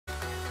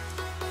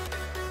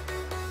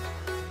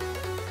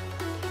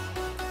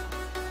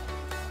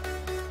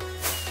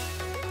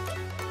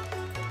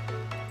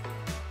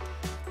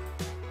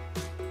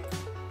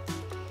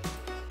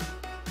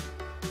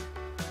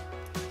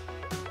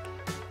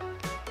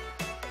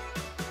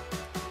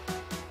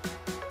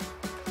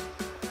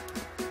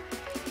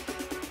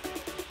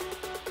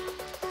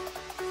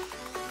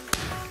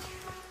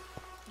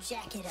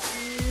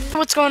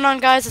What's going on,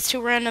 guys? It's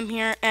Too Random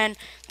here, and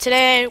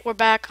today we're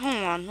back. Hold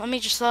on, let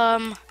me just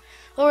lower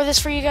this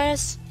for you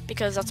guys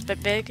because that's a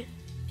bit big.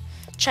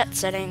 Chat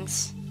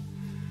settings,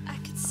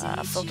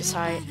 focus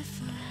height.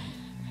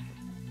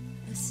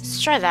 Let's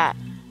try that.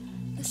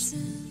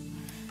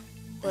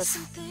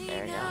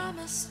 There we go.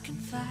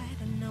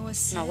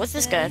 No, with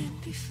this good.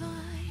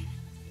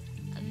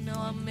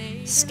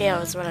 Scale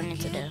is what I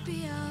need to do.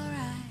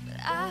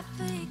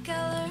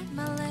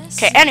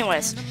 Okay,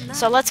 anyways,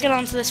 so let's get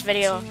on to this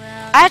video.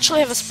 I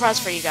actually have a surprise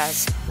for you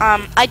guys.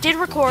 I did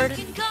record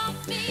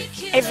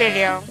a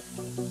video,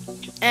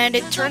 and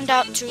it turned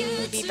out to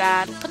be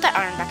bad. Put that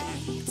iron back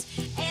in.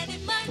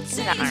 Give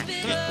me that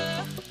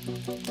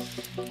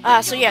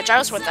iron. So yeah,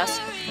 Gyro's with us.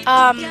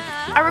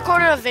 I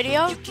recorded a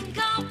video.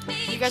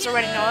 You guys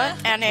already know it,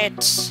 and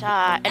it's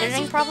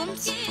editing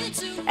problems.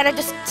 And I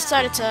just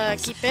decided to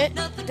keep it.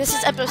 This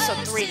is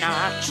episode 3 now,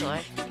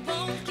 actually.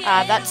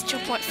 That's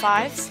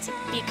 2.5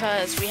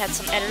 because we had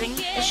some editing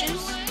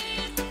issues.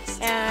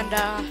 And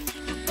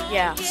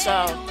yeah,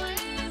 so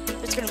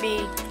it's gonna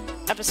be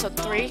episode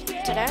 3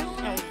 today,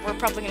 and we're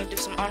probably gonna do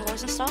some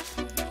envoys and stuff.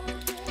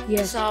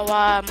 Yeah. So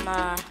let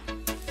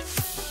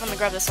me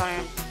grab this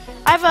iron.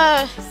 I've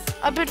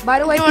been By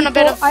the way, doing a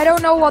bit of. I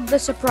don't know what the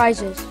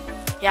surprise is.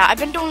 Yeah, I've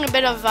been doing a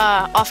bit of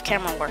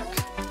off-camera work.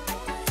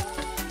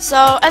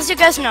 So, as you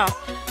guys know,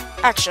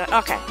 actually,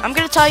 okay, I'm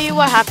gonna tell you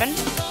what happened.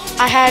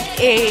 I had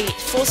a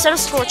full set of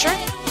Scorcher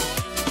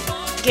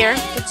gear.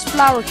 It's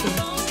Flower King.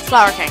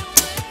 Flower King.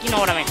 You know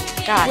what I mean.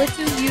 God. What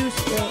to use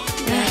it?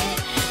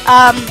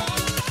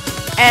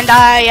 And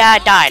I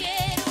died.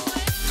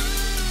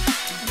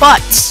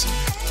 But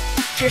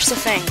here's the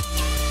thing.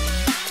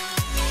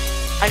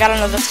 I got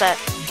another set.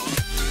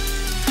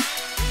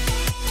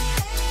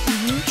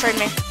 Trade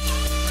me.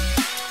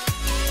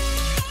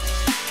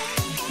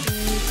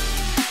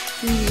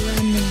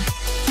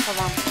 Hold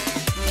on.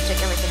 Let me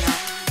take everything out.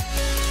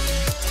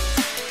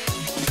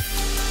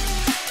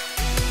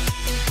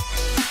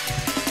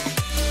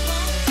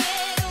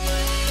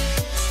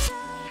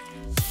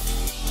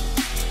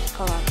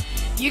 Hold on.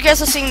 You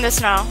guys are seeing this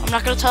now. I'm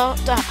not gonna tell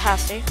the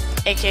Hasty,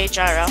 aka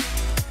Gyro,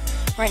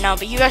 right now,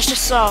 but you guys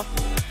just saw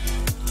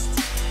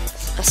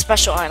a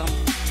special item.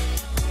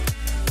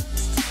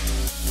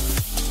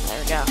 There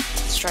we go.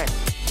 Let's try it.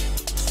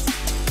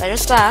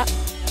 There's that.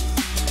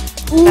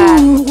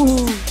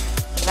 Ooh.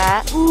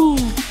 That. Ooh.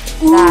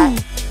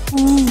 That.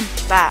 Ooh.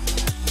 That.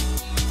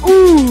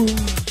 Ooh.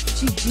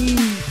 GG.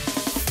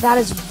 That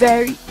is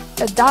very.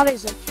 That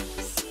is a.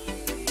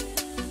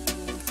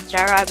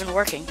 Gyro, I've been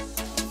working.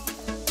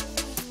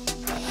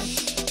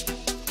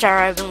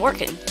 Gyro, I've been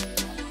working.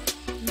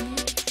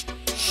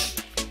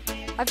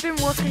 I've been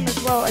working as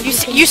well.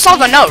 You saw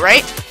the note,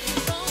 right?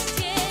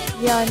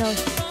 Yeah, I know.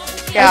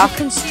 Yeah. As you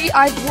can see,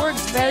 I've worked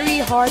very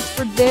hard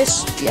for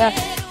this. Yeah.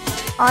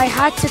 I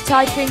had to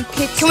type in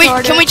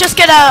Kickstarter. Can we just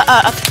get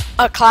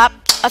a clap,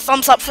 a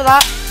thumbs up for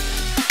that?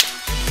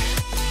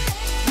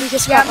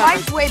 Yeah,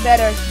 mine's way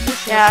better.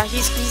 Yeah,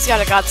 he's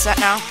got a god set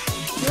now.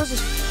 Yours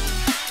is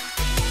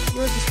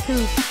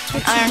poop.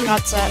 An iron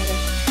god set.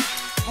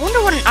 I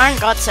wonder what an iron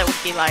god set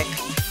would be like.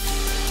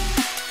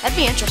 That'd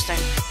be interesting.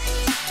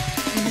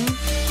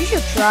 You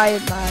should try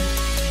it, man.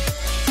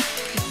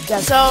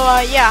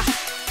 So yeah.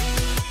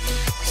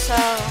 So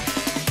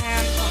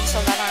and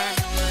so that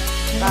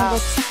iron.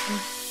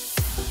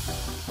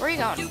 Where are you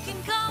going?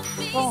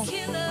 Oh.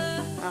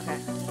 Okay.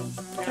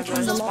 Gonna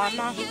join the spawn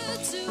now.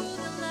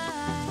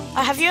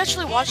 Have you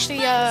actually watched the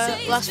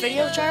last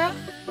video, Gyro?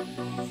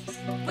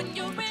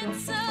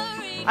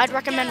 I'd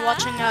recommend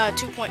watching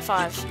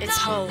 2.5. It's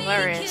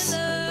hilarious.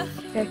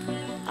 Okay.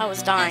 I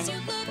was dying.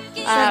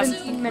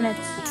 17 minutes.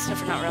 Except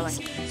for not really.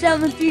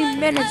 17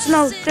 minutes.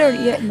 No,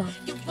 38. No.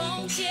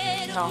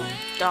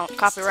 Don't.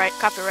 Copyright.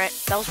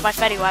 That was by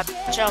FettyWap.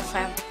 Chill,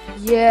 fam.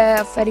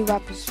 Yeah,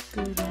 FettyWap is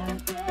good,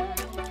 man.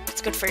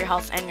 It's good for your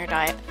health and your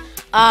diet.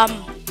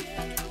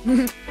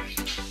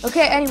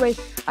 Okay, anyway,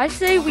 I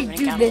say we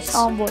do this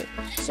envoy.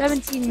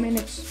 17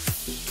 minutes.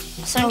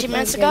 17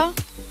 minutes ago?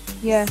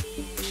 Yeah.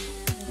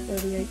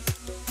 38.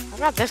 I've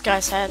got this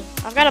guy's head.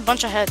 I've got a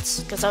bunch of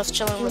heads because I was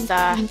chilling with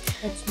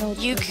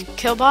you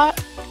Killbot.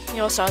 He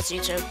also has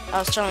YouTube. I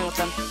was chilling with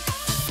him.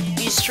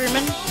 He's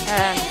streaming,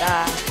 and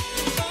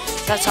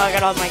that's how I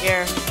got all my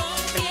gear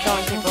from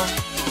killing people.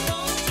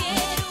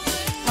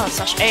 Oh, it's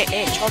such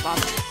AH. Hold on.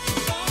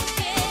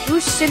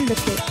 Who's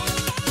Syndicate?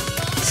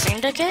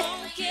 Syndicate?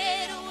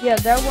 Yeah,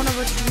 they're one of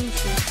our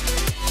producers.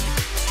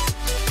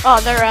 Oh,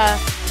 they're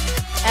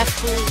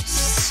F-Crew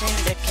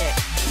Syndicate.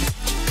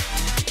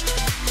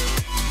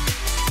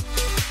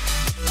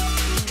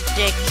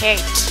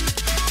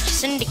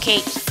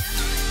 Syndicate.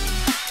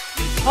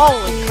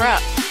 Holy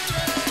crap.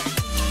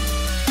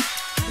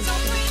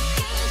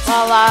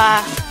 Well,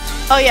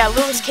 oh yeah,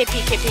 Lewis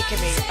KP.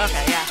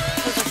 Okay, yeah.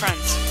 Those are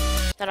friends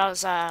that I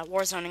was,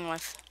 warzoning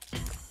with.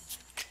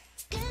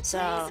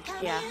 So,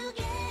 yeah.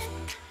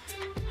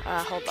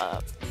 Hold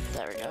up.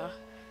 There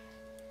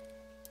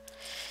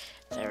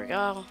we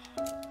go.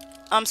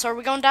 So are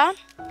we going down?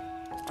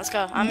 Let's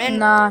go. I'm in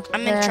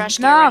trash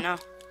gear nah, right now.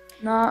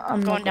 Nah,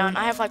 I'm going not down.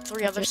 going. I have like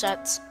 3 other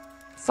sets.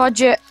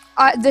 Fudge it.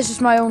 This is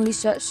my only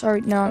set.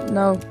 Sorry, no.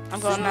 I'm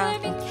going now.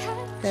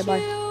 Okay,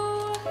 bye.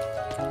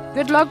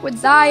 Good luck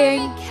with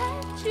dying.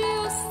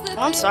 Well,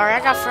 I'm sorry. I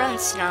got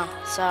friends now,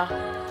 so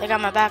they got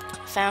my back,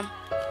 fam.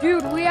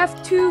 Dude, we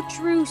have 2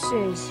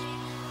 truces.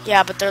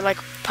 Yeah, but they're like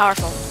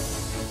powerful.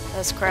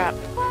 That's crap.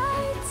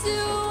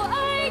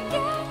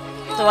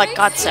 They're like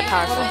God set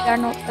powerful. They're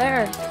not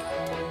there.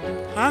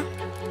 Huh?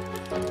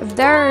 If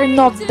they're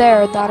not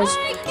there, that is...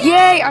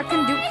 Yay, I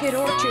can do Kid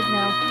Orchard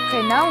now.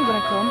 Okay, now I'm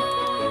gonna come.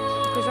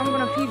 Because I'm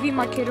gonna PV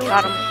my Kid Orchard.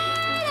 Got him.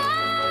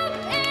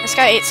 This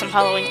guy ate some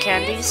Halloween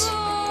candies.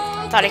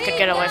 Thought he could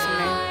get away from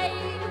me.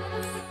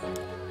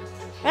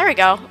 There we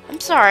go. I'm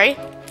sorry.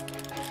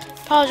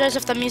 Apologize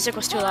if the music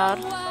was too loud.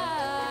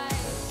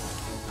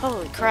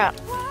 Holy crap.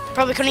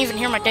 Probably couldn't even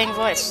hear my dang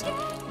voice.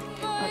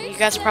 You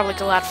guys are probably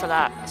glad for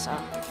that, so.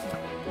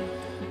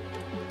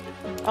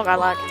 Oh god,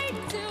 lag.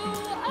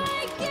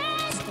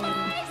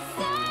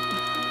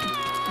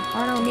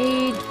 I don't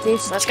need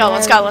this. Let's go.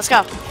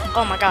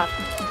 Oh my god.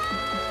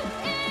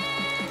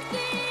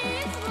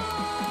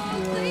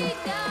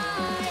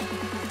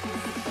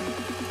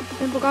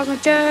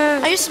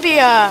 I used to be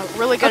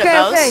really good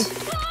at those.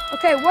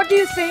 Okay, what do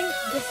you think?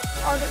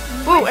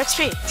 Ooh,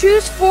 XP.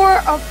 Choose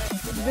 4 of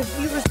the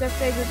viewers' their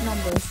favorite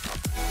numbers.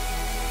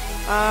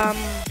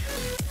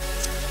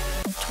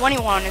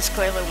 21 is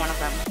clearly one of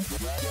them.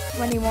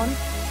 21.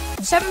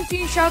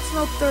 17 shouts,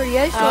 not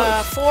 38.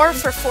 So 4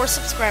 for 4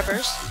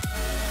 subscribers.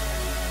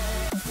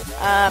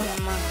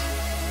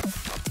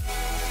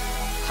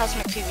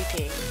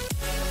 Cosmicpvp.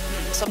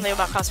 Something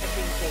about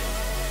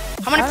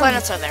Cosmicpvp. How many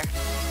planets are there?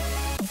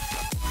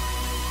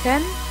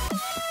 10?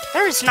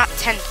 There is not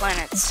 10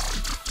 planets.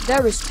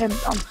 There is 10.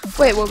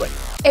 Wait.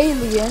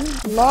 Alien,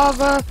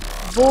 lava,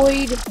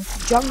 void,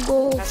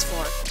 jungle. That's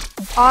 4.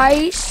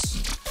 Ice.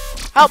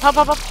 Help.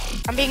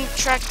 I'm being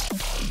tracked.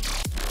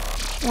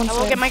 I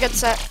will get my good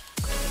set.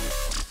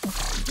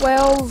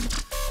 12.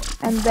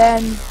 And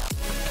then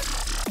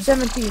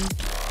 17.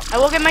 I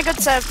will get my good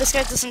set if this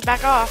guy doesn't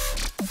back off.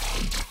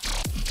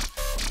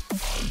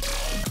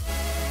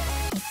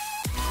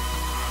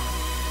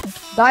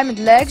 Diamond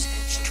legs.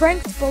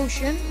 Strength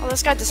potion. Oh,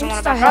 this guy doesn't want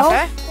to back off,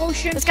 eh?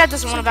 Potion. This guy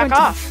doesn't want to back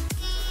off.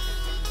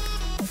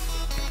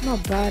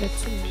 Not bad at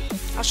all.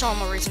 I'll show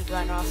him a reason to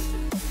back off.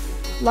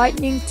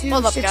 Lightning 2.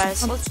 Hold up,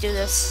 guys. Let's do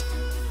this.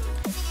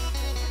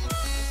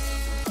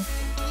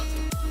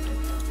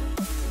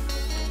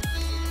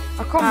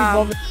 I can't be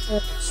bothered to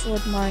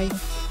sort my...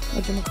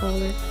 What do you call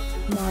it?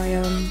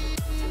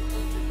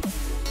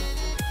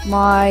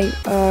 My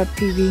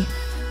PV.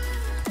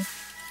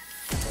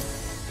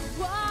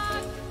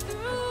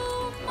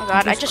 Oh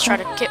god, I just tried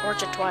to Kid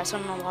Orchard twice. I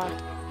don't know why.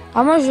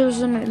 How much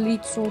does an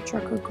elite soul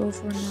tracker go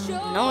for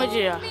now? No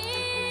idea.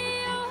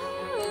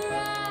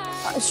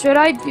 Should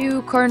I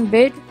do current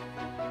bid?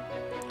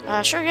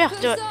 Sure, yeah,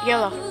 do it.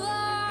 Yellow.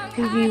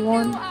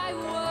 PV1.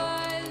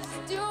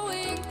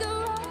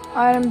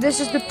 Item, this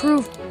is the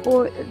proof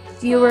for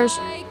viewers.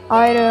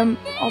 Item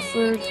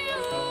offered.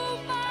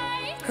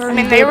 I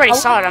mean, they already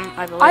saw them,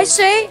 I believe. I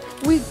say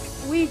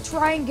we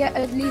try and get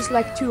at least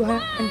like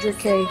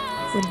 200k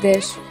for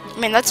this. I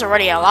mean, that's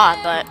already a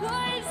lot, but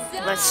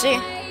let's see.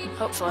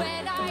 Hopefully.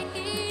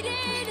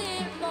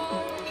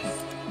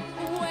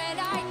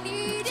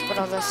 Let's put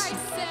all this.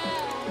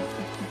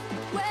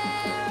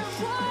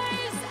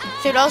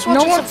 Dude, I was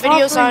watching some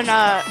videos on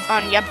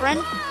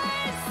Yepren.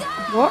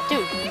 What?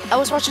 Dude, I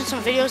was watching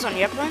some videos on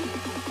Yepren.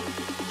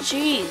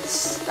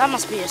 Jeez, that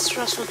must be a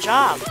stressful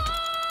job.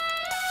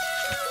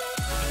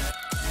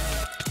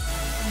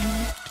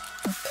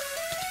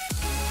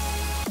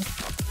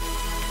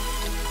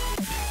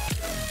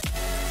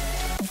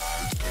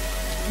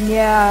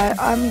 Yeah,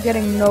 I'm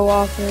getting no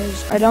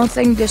offers. I don't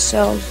think this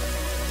sells.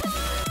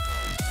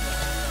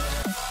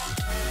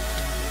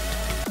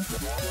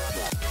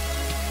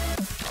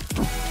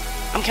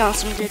 I'm killing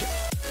some dude.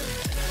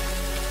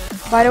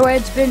 By the way,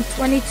 it's been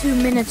 22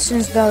 minutes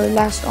since the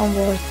last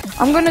Envoy.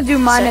 I'm gonna do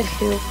mine at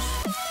kills,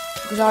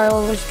 because I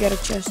always get a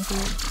chest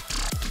here.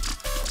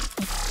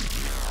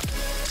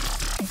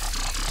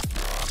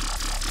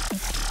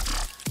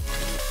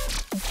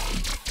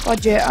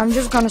 Budget, I'm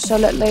just gonna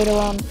sell it later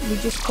on. We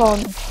just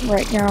can't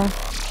right now.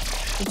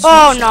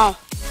 Oh no!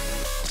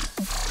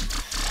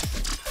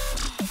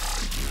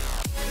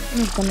 I'm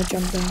just gonna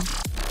jump down.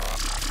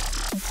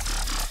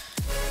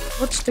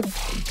 What's the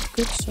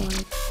good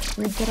side?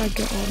 Where did I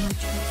get all my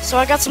chests? So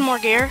I got some more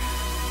gear,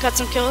 got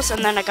some kills,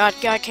 and then a god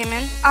guy came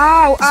in.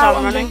 Ow! So Ow!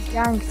 I'm running. Being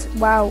yanked.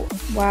 Wow!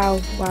 Wow!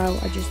 Wow!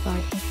 I just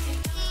died.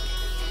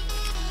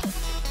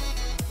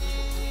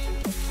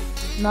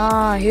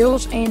 Nah,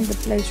 hills ain't the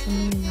place for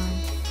me now.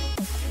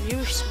 You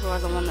were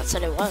the one that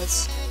said it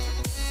was.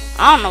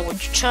 I don't know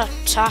what you're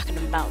talking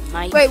about,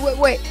 mate.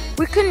 Wait.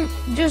 We can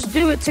just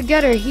do it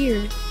together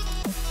here.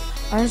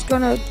 I'm just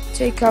gonna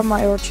take out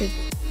my orchard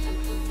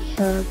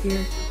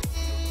gear.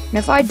 And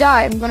if I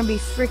die, I'm gonna be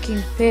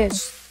freaking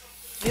pissed.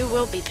 You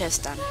will be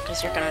pissed then,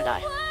 because you're gonna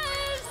die.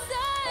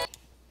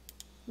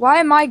 Why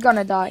am I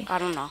gonna die? I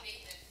don't know.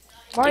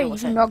 Why Deal are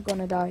with you it. not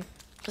gonna die?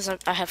 Because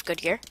I have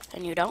good gear,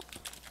 and you don't.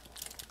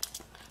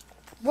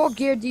 What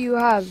gear do you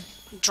have?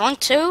 Drunk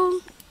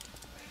too?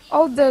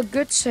 Oh, the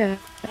good set.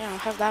 Yeah, I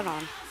have that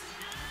on.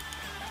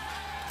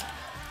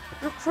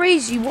 You're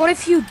crazy. What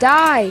if you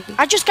die?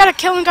 I just got a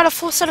kill and got a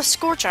full set of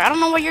Scorcher. I don't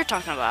know what you're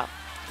talking about.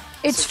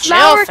 It's So chill,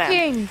 Flower fam.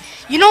 King.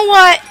 You know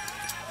what?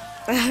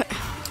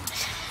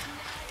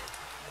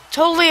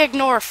 Totally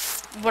ignore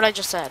what I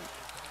just said.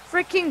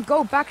 Freaking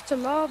go back to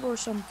love or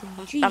something.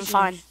 I'm Jesus.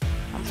 fine.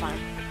 I'm fine.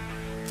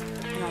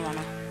 I don't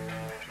wanna.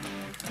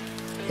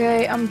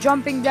 Okay, I'm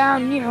jumping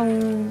down. You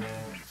know.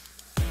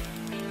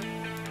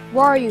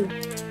 Where are you?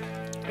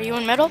 Are you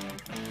in middle?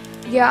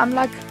 Yeah, I'm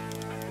like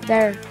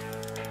there.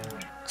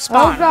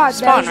 Spawn. Oh God,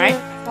 Spawn, there's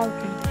right? a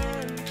falcon.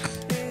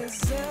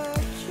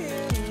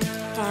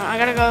 I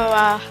gotta go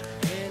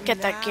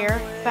get that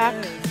gear back.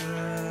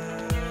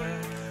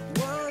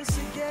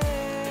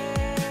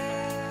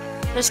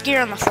 There's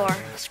gear on the floor.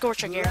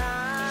 Scorcher gear.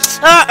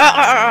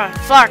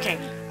 Flower King.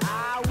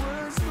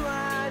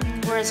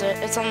 Where is it?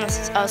 It's on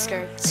the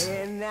outskirts.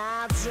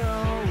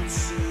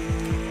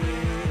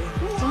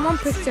 Someone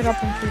picked it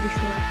up, I'm pretty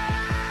sure.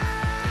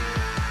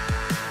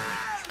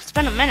 It's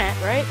been a minute,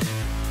 right?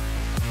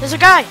 There's a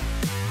guy!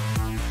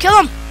 Kill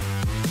him!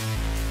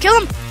 Kill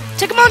him!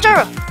 Take him on,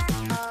 Gyro!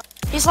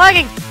 He's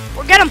lagging!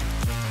 We'll get him!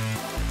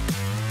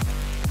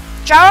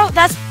 Gyro,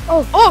 that's...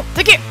 Oh,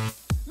 the gear!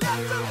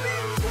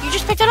 You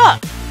just picked it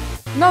up!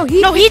 No,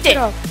 he did! it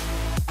up.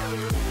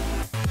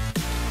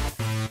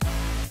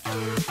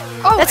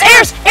 Oh, That's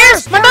Ayers!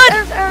 Ayers! My bud!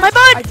 My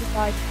I bud! just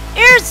died.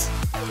 Ayers!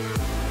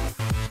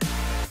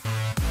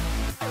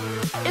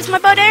 It's my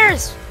bud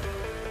Ayers!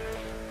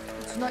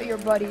 It's not your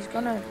buddy. He's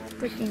gonna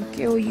freaking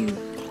kill you.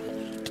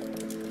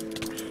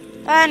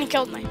 And he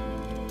killed me.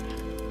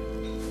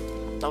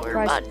 Thought we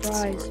were Surprise, buds.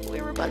 surprise.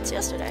 We were buds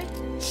yesterday.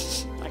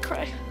 I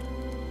cry.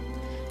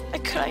 I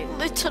cry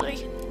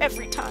literally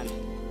every time.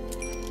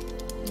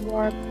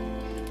 Warp.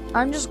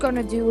 I'm just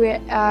gonna do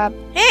it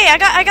Hey, I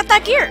got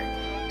that gear.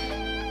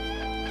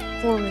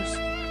 forest.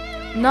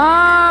 No.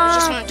 I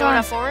just want to do it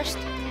at forest.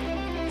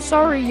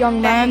 Sorry,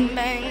 young man. Bang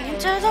bang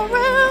into the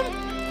room.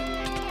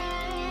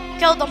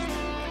 Killed them.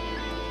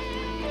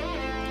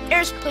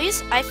 Ayers,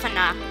 please. I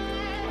finna.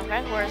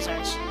 Okay, where is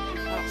Ayers? I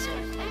don't see it.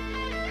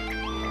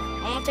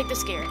 I want to take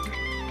this gear.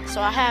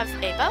 So I have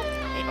a bow,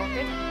 a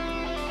orchid.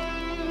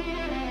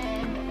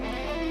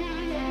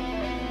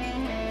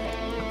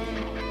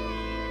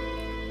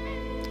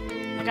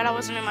 I God I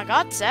wasn't in my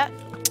god set.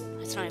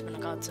 It's not even a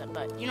god set,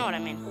 but you know what I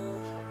mean.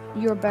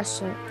 Your best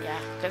set. Yeah,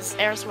 because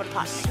Ayers would have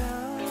popped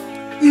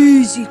me.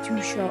 Easy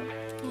two-shot.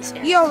 He's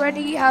He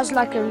already has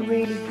like a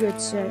really good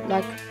set,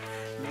 like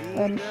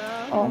an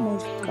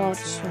almost god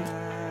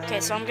set. Okay,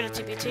 so I'm gonna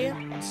TP to you.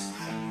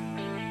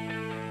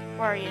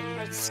 Where are you?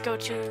 Let's go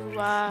to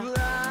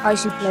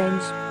Icy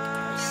Plains.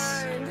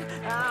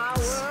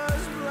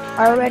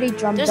 I already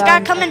jumped There's a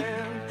down. guy coming.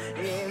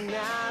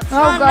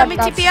 Oh on, God, let me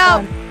that's TP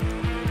out. fun.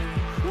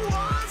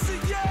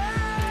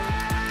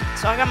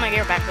 So I got my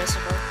gear back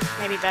basically.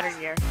 Maybe better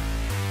gear.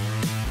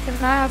 Can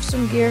I have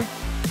some gear?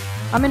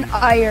 I'm in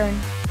iron.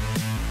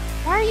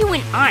 Why are you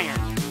in iron?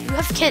 You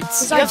have kids.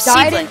 Because You I have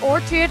died seedling. in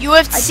orchard. You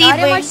have I died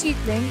in my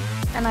seedling. seedling,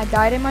 and I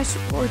died in my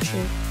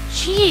orchard.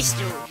 Jeez,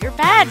 dude, you're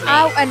bad, man.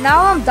 Ow, and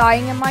now I'm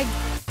dying in my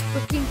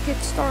freaking kit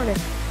started.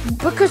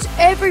 Because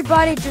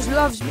everybody just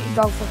loves me.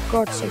 Oh, for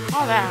God's sake.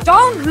 Oh, man.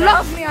 Don't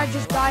love me, I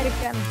just died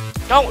again.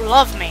 Don't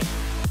love me.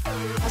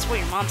 That's what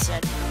your mom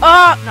said.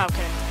 Oh, no,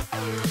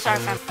 kidding. Sorry,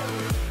 fam.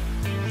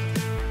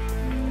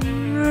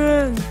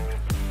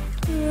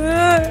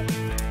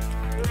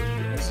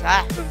 What's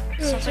that?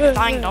 Sounds like a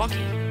dying donkey.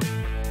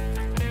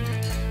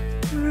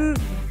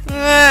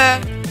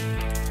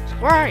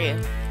 Where are you?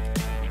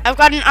 I've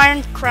got an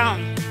iron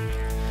crown.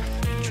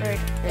 Trade.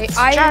 A It's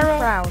iron Gyro.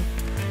 crown.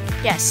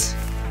 Yes.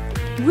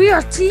 We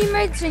are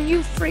teammates and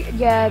you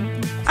yeah,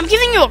 I'm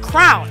giving you a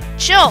crown.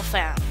 Chill,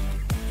 fam.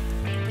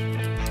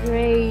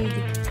 trade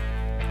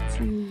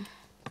to...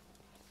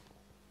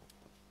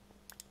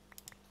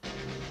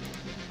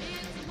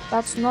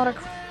 That's not a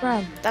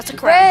crown. That's a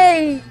crown.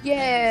 Hey,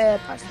 yeah,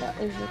 pass that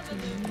over to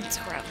me. It's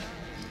a crown.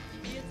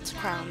 It's a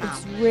crown now.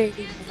 It's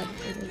really bad.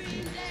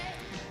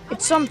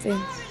 It's something.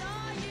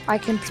 I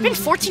can. It's been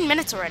 14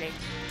 minutes already.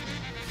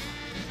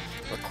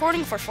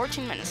 Recording for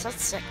 14 minutes.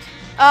 That's sick.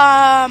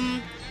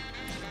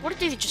 What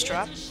did you just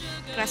drop?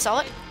 Can I sell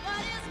it?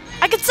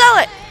 I can sell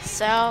it!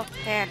 Sell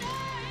hand.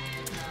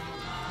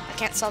 I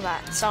can't sell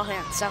that. Sell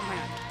hand. Sell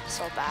hand.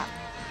 Sell that.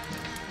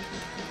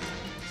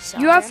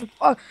 Sell You have,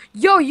 hand.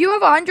 yo, you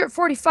have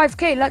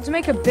 145k. Let's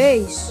make a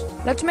base.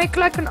 Let's make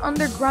like an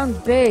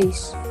underground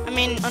base. I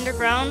mean,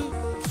 underground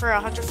for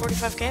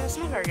 145k? That's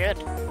not very good.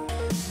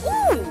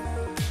 Ooh!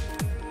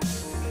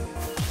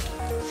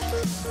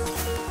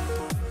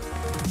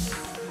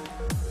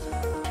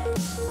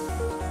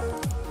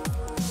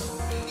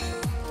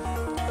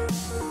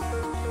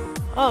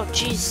 Oh,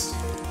 jeez.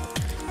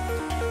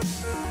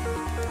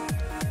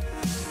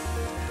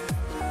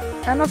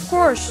 And of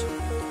course,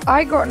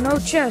 I got no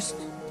chest.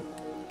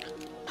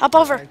 Hop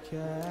over.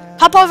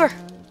 Hop over.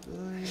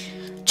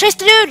 Chase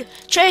the dude.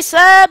 Chase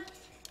him.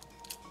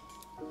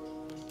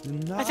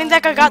 I think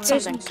that guy got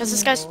something, because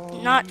this guy's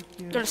not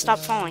gonna stop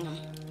following him.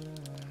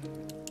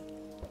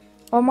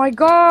 Oh my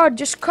god,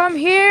 just come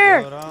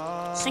here!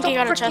 I think he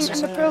got a chest or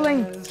in the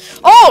something. building.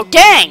 Oh,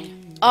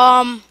 dang!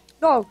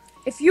 No,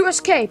 if you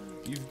escape,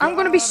 I'm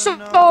gonna be so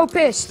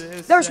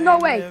pissed. There's no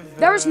way.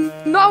 There's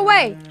no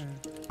way.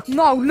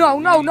 No.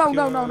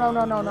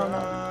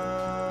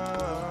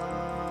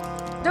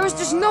 There's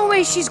just no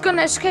way she's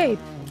gonna escape.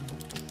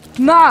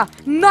 Nah.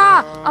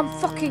 I'm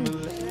fucking.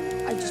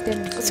 I just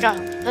didn't. Let's go.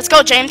 Let's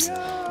go, James.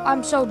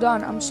 I'm so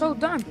done. I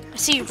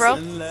see you, bro.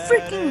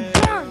 Freaking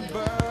done.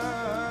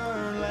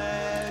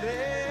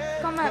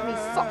 Come at me.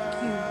 Fuck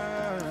you.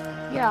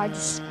 Yeah, I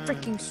just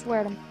freaking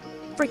swear I'm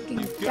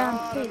freaking damn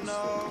pissed.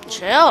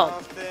 Chill.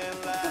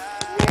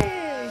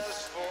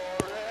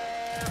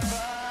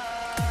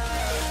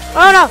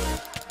 Oh no!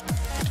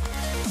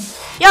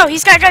 Yo,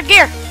 he's got good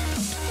gear.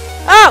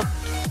 Oh!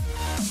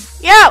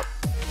 Yo!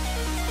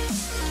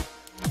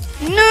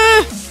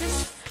 No!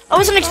 I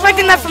wasn't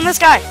expecting that from this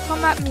guy.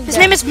 Come at me. His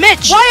name is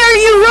Mitch. Why are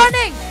you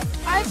running?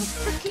 I'm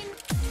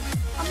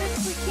a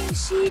freaking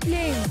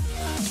seedling.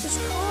 Just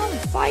come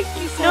fight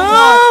me for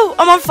No!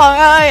 I'm on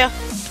fire.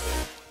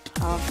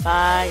 I'm on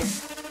fire.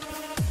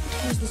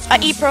 I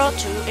e-pro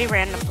to a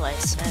random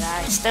place, and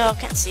I still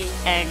can't see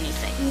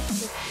anything.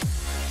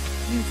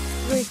 You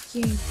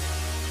freaking.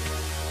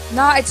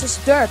 Nah, it's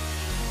just dirt.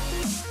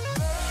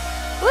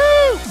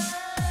 Woo!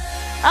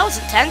 That was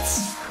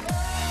intense.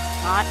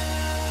 Not.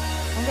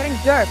 I'm getting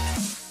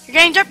derped. You're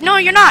getting derped? No,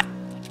 you're not.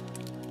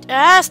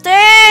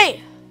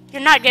 Stay!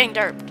 You're not getting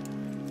derped.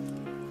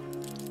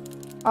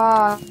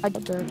 I got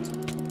derped.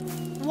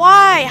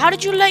 Why? How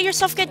did you let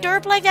yourself get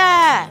derped like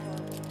that?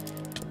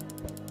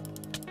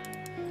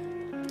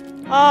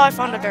 Oh, I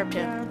found a derp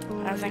too.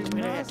 I think I'm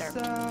gonna get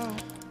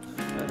derped.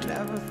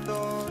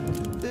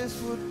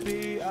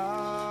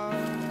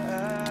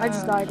 I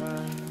just died.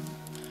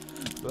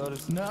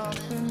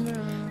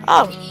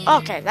 Oh,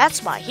 okay,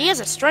 that's why. He has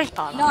a strength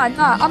pot. Nah,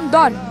 I'm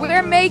done.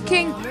 We're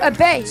making a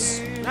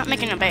base. Not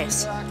making a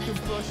base.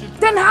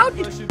 Then how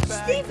did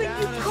Steven,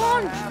 you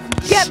can't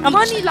get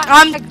money like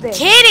I'm this?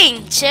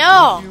 kidding.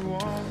 Chill.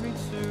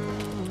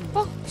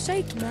 Fuck's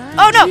sake, man.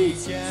 Oh no!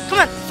 Jeez. Come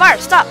on, fire!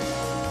 Stop!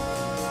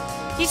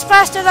 He's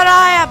faster than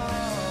I am.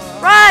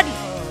 Run!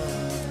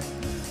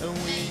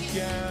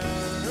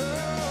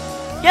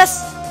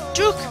 Yes,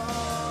 juke.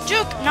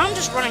 Now I'm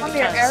just running Come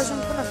here, because. Airs. I'm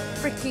gonna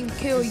freaking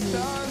kill you.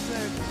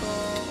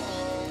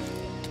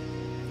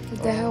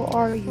 What the hell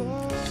are you?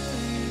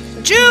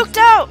 Juked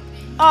out!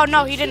 Oh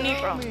no, he didn't eat,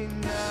 bro. It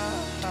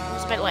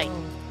was a bit late.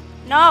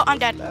 No, I'm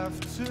dead.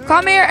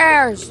 Come here,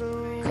 Airs.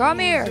 Come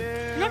here.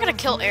 I'm not gonna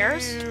kill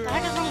Airs. The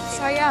heck is wrong with Yes,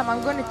 I am.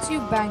 I'm gonna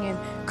tube bang him.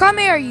 Come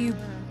here, you you?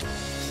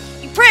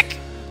 You prick!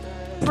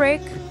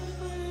 prick.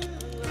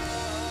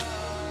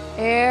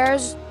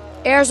 Airs,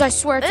 I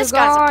swear This to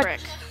God. guy's a prick.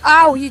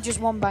 Ow, he just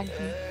one banged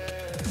me.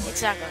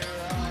 Exactly.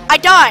 I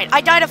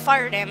died of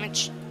fire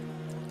damage.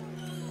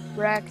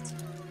 Wrecked.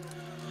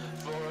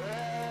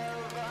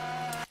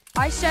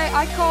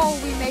 I call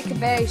we make a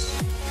base.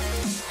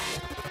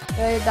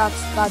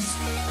 That's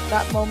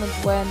that moment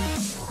when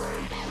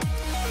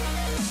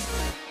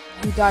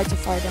you die to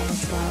fire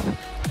damage. Wow.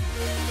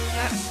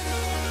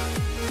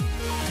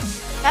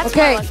 That's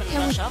Okay, my life in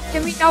a nutshell.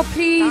 can we now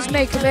please Dying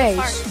make a to base?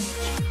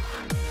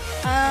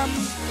 fire.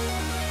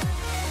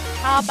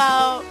 How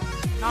about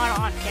not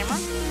on camera?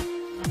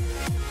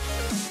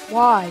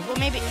 Why? Well,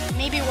 maybe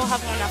we'll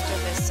have one after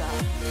this,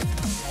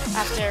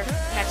 after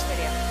next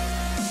video.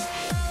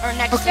 Or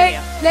next Okay,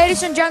 video.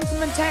 ladies and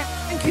gentlemen,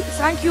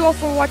 thank you all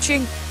for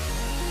watching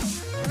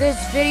this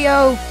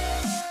video.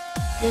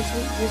 This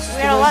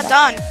We got a lot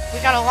done. We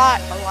got a lot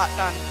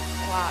done.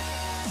 A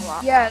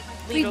lot. Yeah,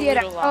 we did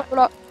a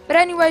lot. But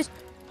anyways,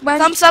 when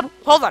Thumbs up.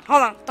 Hold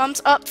on.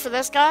 Thumbs up for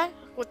this guy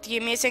with the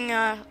amazing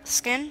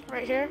skin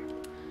right here.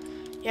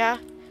 Yeah.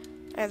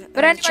 And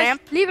But the anyways,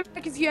 champ. leave a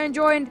like if you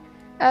enjoyed.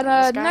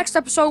 And next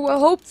episode we'll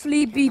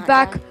hopefully be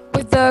back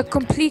with the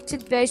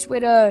completed base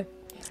with a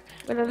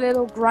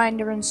little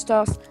grinder and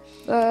stuff.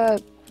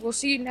 We'll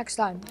see you next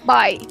time.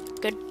 Bye.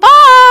 Goodbye.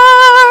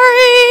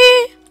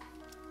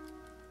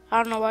 I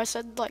don't know why I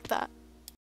said like that.